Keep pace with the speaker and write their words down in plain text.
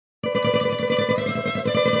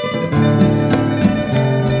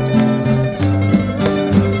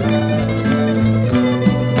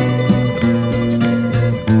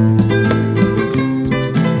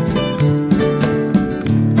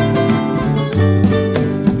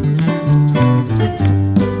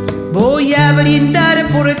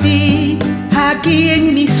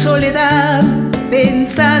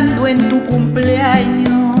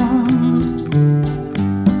cumpleaños,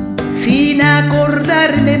 sin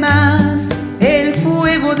acordarme más el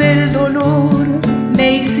fuego del dolor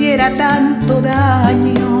me hiciera tanto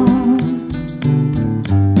daño.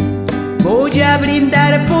 Voy a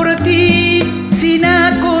brindar por ti sin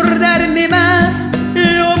acordarme más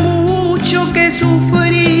lo mucho que he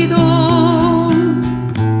sufrido.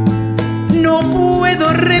 No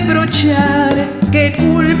puedo reprochar qué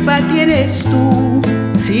culpa tienes tú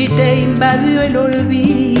si te invadió el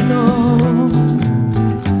olvido.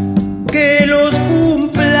 Que los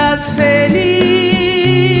cumplas feliz,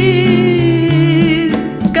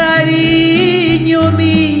 cariño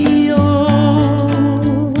mío.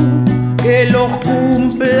 Que los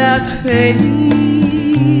cumplas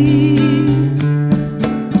feliz,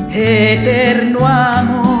 eterno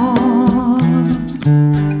amor.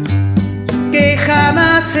 Que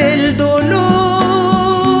jamás el dolor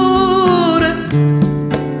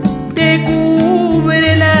te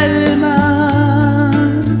cubre el alma.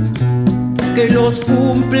 Que los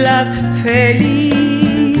cumplas feliz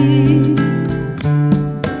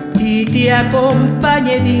y te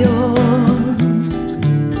acompañe Dios.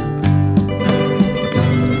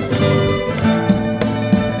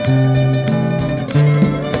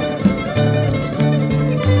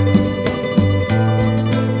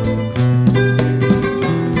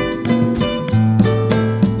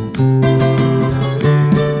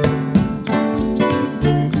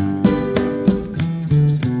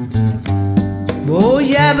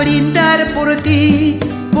 Voy a brindar por ti,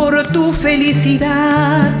 por tu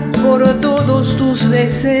felicidad, por todos tus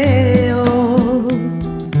deseos.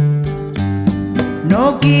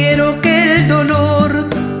 No quiero que el dolor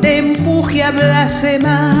te empuje a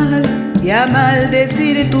blasfemar y a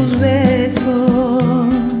maldecir tus besos.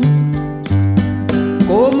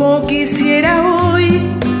 Como quisiera hoy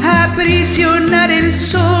aprisionar el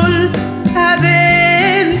sol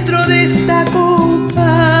adentro de esta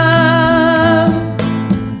copa,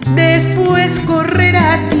 después correr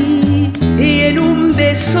a ti y en un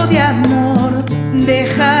beso de amor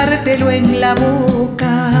dejártelo en la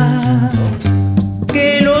boca.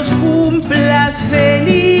 Que los cumplas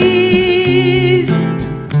feliz,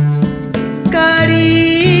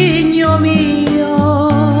 cariño mío.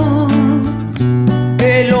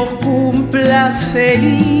 Que los cumplas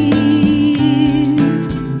feliz,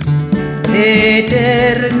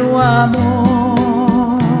 eterno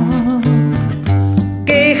amor.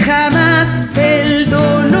 Que jamás el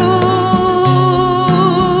dolor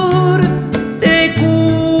te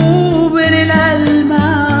cubre el alma.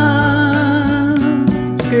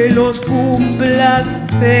 Que los cumplas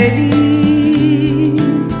feliz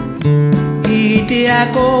y te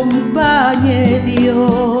acompañe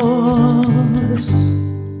Dios.